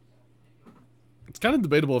 It's kind of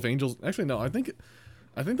debatable if angels. Actually, no. I think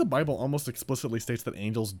the Bible almost explicitly states that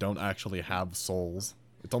angels don't actually have souls.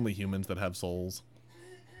 It's only humans that have souls.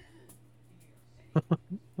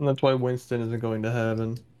 And that's why Winston isn't going to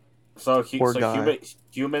heaven. So, Poor guy.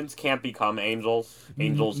 humans can't become angels.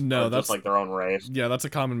 Angels No, are that's just like their own race. Yeah, that's a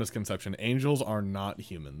common misconception. Angels are not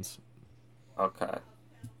humans. Okay.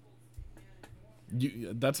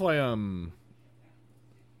 That's why well,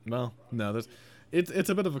 no, it's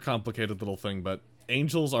a bit of a complicated little thing, but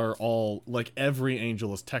angels are all like every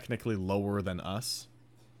angel is technically lower than us.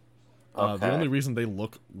 The Okay. only reason they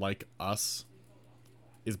look like us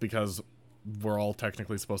is because we're all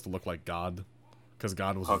technically supposed to look like God, because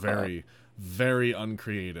God was Okay. very, very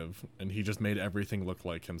uncreative, and he just made everything look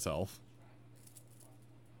like himself.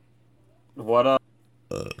 What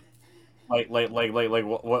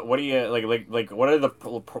what do you what are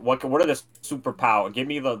the superpower? Give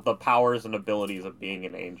me the powers and abilities of being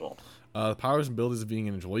an angel. The powers and abilities of being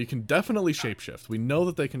an angel. Well, you can definitely shapeshift. We know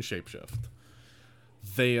that they can shapeshift.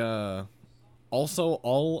 They also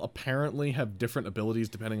all apparently have different abilities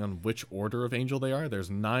depending on which order of angel they are. There's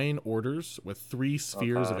 9 orders with 3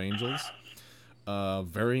 spheres of Okay. angels.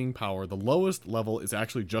 Varying power. The lowest level is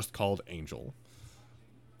actually just called angel.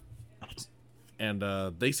 And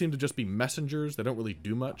they seem to just be messengers. They don't really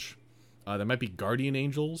do much. They might be guardian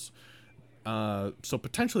angels. So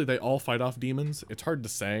potentially they all fight off demons. It's hard to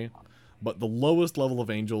say. But the lowest level of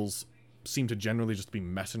angels seem to generally just be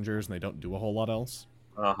messengers, and they don't do a whole lot else.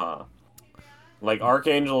 Uh-huh. Like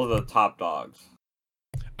archangels are the top dogs.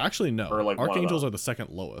 Actually, no. Or, like, one of Archangels them. are the second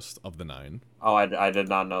lowest of the 9. Oh, I did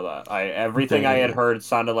not know that. Everything I had heard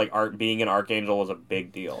sounded like being an archangel was a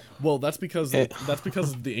big deal. Well, that's because It-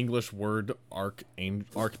 of the English word arch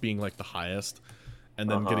being like the highest, and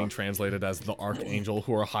then getting translated as the archangel,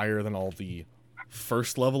 who are higher than all the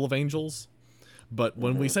first level of angels. But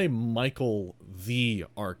when we say Michael the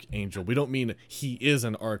archangel, we don't mean he is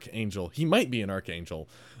an archangel. He might be an archangel,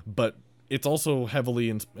 but it's also heavily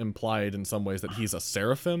implied in some ways that he's a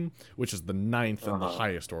seraphim, which is the 9th and the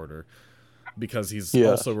highest order, because he's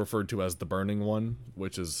Yeah. also referred to as the burning one,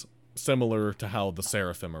 which is similar to how the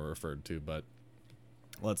seraphim are referred to. But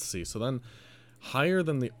let's see. So then, higher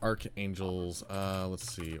than the archangels,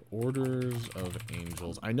 let's see, orders of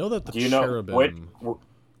angels. I know that the Do you know cherubim.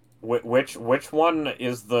 which one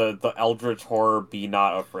is the Eldritch Horror Be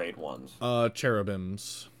Not Afraid ones?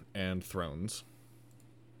 Cherubims and thrones.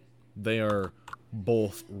 They are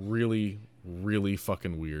both really, really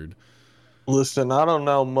fucking weird. Listen, I don't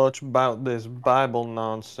know much about this Bible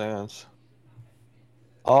nonsense.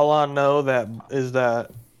 All I know is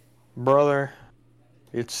that, brother,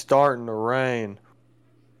 it's starting to rain.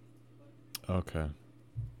 Okay.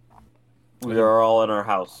 We are all in our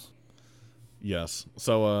house. Yes.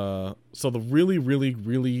 So the really, really,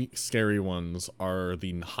 really scary ones are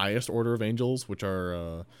the highest order of angels, which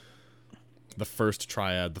are the first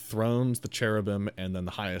triad, the thrones, the cherubim, and then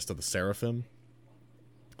the highest of the seraphim.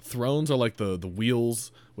 Thrones are like the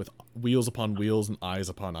wheels with wheels upon wheels and eyes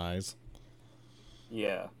upon eyes.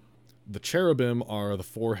 Yeah. The cherubim are the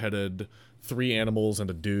 4-headed 3 animals and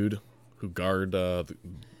a dude who guard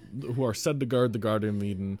who are said to guard the Garden of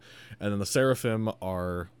Eden, and then the seraphim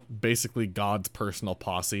are basically God's personal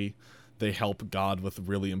posse. They help God with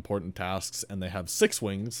really important tasks, and they have 6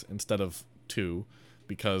 wings instead of 2,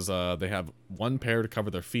 because they have 1 pair to cover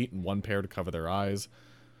their feet and 1 pair to cover their eyes,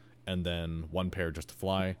 and then 1 pair just to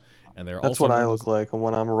fly. And they're That's also what I known look like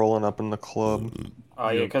when I'm rolling up in the club. Oh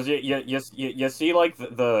yeah, because you see like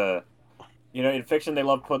the You know, in fiction, they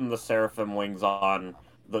love putting the seraphim wings on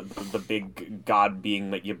the big god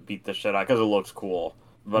being that you beat the shit out because it looks cool.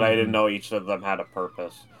 But I didn't know each of them had a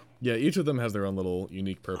purpose. Yeah, each of them has their own little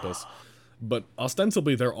unique purpose. But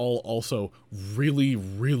ostensibly, they're all also really,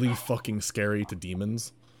 really fucking scary to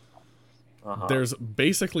demons. There's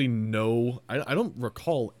basically no... I don't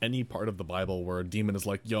recall any part of the Bible where a demon is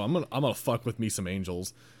like, yo, I'm gonna fuck with me some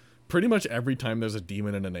angels. Pretty much every time there's a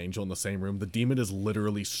demon and an angel in the same room, the demon is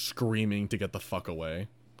literally screaming to get the fuck away.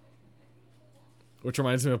 Which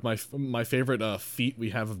reminds me of my favorite feat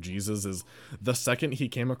we have of Jesus is the second he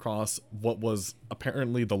came across what was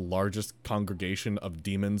apparently the largest congregation of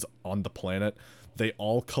demons on the planet, they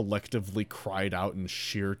all collectively cried out in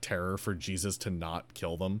sheer terror for Jesus to not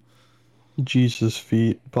kill them. Jesus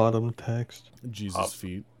feet, bottom text. Jesus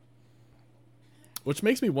feet. Which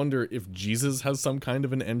makes me wonder if Jesus has some kind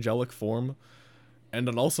of an angelic form. And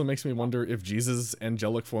it also makes me wonder if Jesus'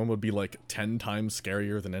 angelic form would be like 10 times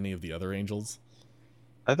scarier than any of the other angels.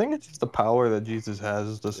 I think it's just the power that Jesus has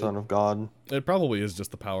as the Son of God. It probably is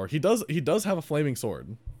just the power. He does have a flaming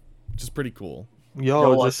sword, which is pretty cool.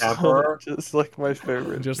 Yo, like just, Emperor? just like my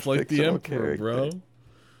favorite. Just like the fictional Emperor, character.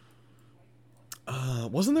 bro.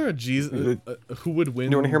 Wasn't there a Jesus who would win?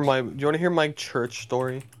 Do you want to hear my church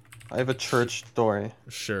story? I have a church story.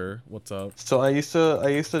 Sure. What's up? So I used to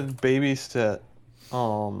babysit,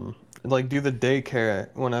 like do the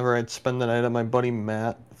daycare whenever I'd spend the night at my buddy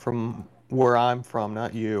Matt from where I'm from,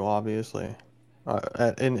 not you, obviously.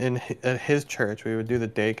 At his church, we would do the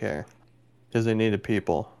daycare because they needed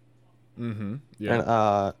people.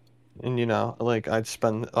 Yeah. And you know, like I'd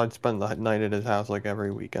spend the night at his house like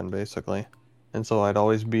every weekend basically, and so I'd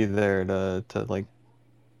always be there to like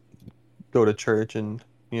go to church and,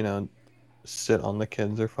 you know, sit on the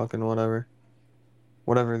kids or fucking whatever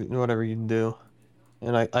you do.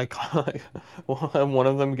 And I one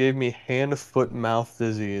of them gave me hand, foot, mouth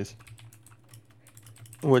disease.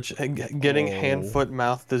 Which getting hand, foot,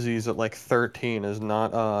 mouth disease at like 13 is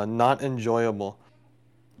not enjoyable.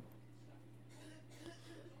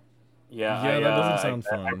 Yeah, Yeah, that doesn't sound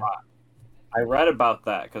fun. I read about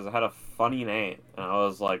that because it had a funny name, and I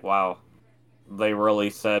was like, wow, they really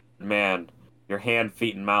said, man, your hand,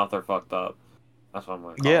 feet, and mouth are fucked up. That's what I'm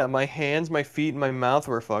like. Yeah, my hands, my feet, and my mouth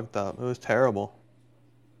were fucked up. It was terrible.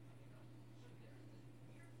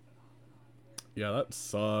 Yeah, that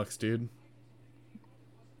sucks, dude.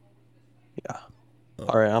 Yeah.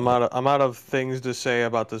 All right, I'm out of things to say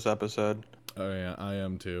about this episode. Oh yeah, I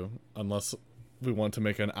am too. Unless we want to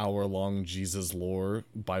make an hour-long Jesus lore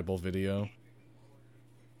Bible video.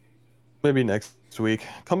 Maybe next week.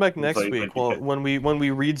 Come back next So you week. can- Well, when we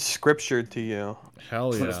read scripture to you.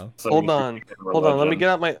 Hell yeah. So Hold you can on. get Hold on. Let me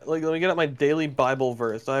religion. get out my daily Bible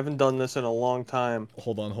verse. I haven't done this in a long time.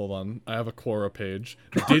 Hold on. I have a Quora page.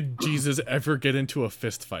 Did Jesus ever get into a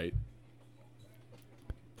fist fight?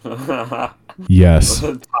 Yes.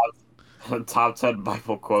 Top 10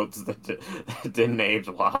 Bible quotes that didn't age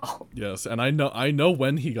well. Yes, and I know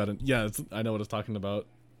when he got in. Yeah, I know what it's talking about.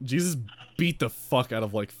 Jesus beat the fuck out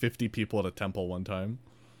of like 50 people at a temple one time.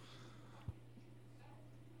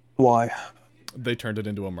 Why? They turned it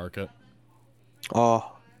into a market.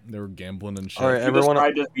 Oh. They were gambling and shit. All right, You everyone.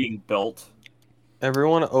 described as being built.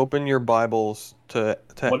 Everyone, open your Bibles to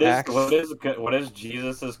What Acts. What is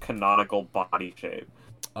Jesus's canonical body shape?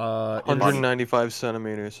 195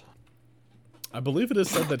 centimeters. I believe it is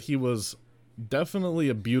said that he was definitely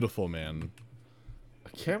a beautiful man. I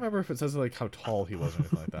can't remember if it says like how tall he was or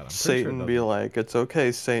anything like that. I'm pretty sure it Satan be doesn't. like, it's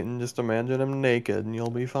okay, Satan. Just imagine him naked and you'll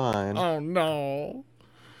be fine. Oh no.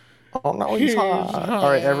 Oh no, he's hot. All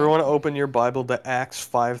right, everyone, open your Bible to Acts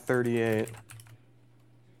 5:38.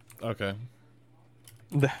 Okay.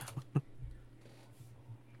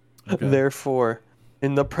 Therefore,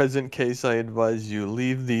 in the present case, I advise you,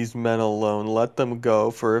 leave these men alone. Let them go,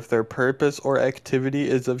 for if their purpose or activity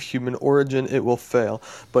is of human origin, it will fail.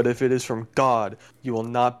 But if it is from God, you will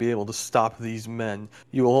not be able to stop these men.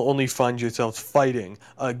 You will only find yourselves fighting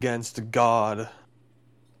against God.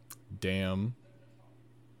 Damn.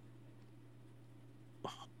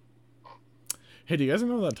 Hey, do you guys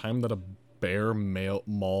remember that time that a bear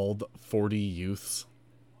mauled 40 youths?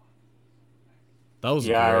 That was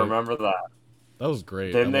Yeah, I great. remember that. That was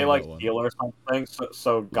great. Didn't I they love like that one. steal or something?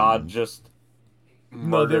 So God just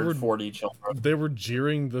No, they murdered were 40 children. They were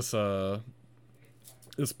jeering this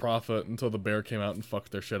prophet until the bear came out and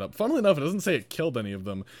fucked their shit up. Funnily enough, it doesn't say it killed any of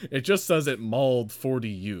them. It just says it mauled 40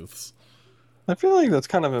 youths. I feel like that's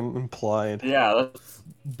kind of implied. Yeah,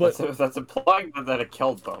 But that's implying that it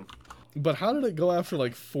killed them. but how did it go after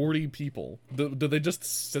like 40 people? Did they just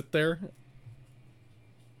sit there?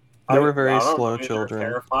 They were very I don't know, slow maybe they were children.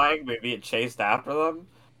 terrifying. Maybe it chased after them.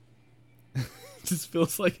 It just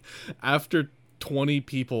feels like after 20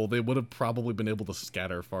 people, they would have probably been able to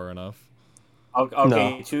scatter far enough.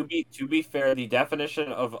 Okay, No. to be fair, the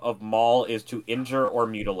definition of maul is to injure or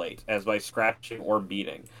mutilate, as by scratching or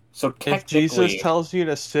beating. So If Jesus technically, tells you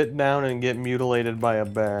to sit down and get mutilated by a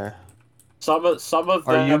bear, some of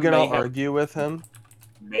are you them gonna argue with him,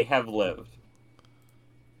 may have lived.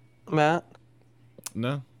 Matt?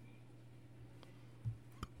 No?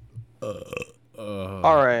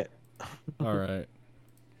 All right. Alright.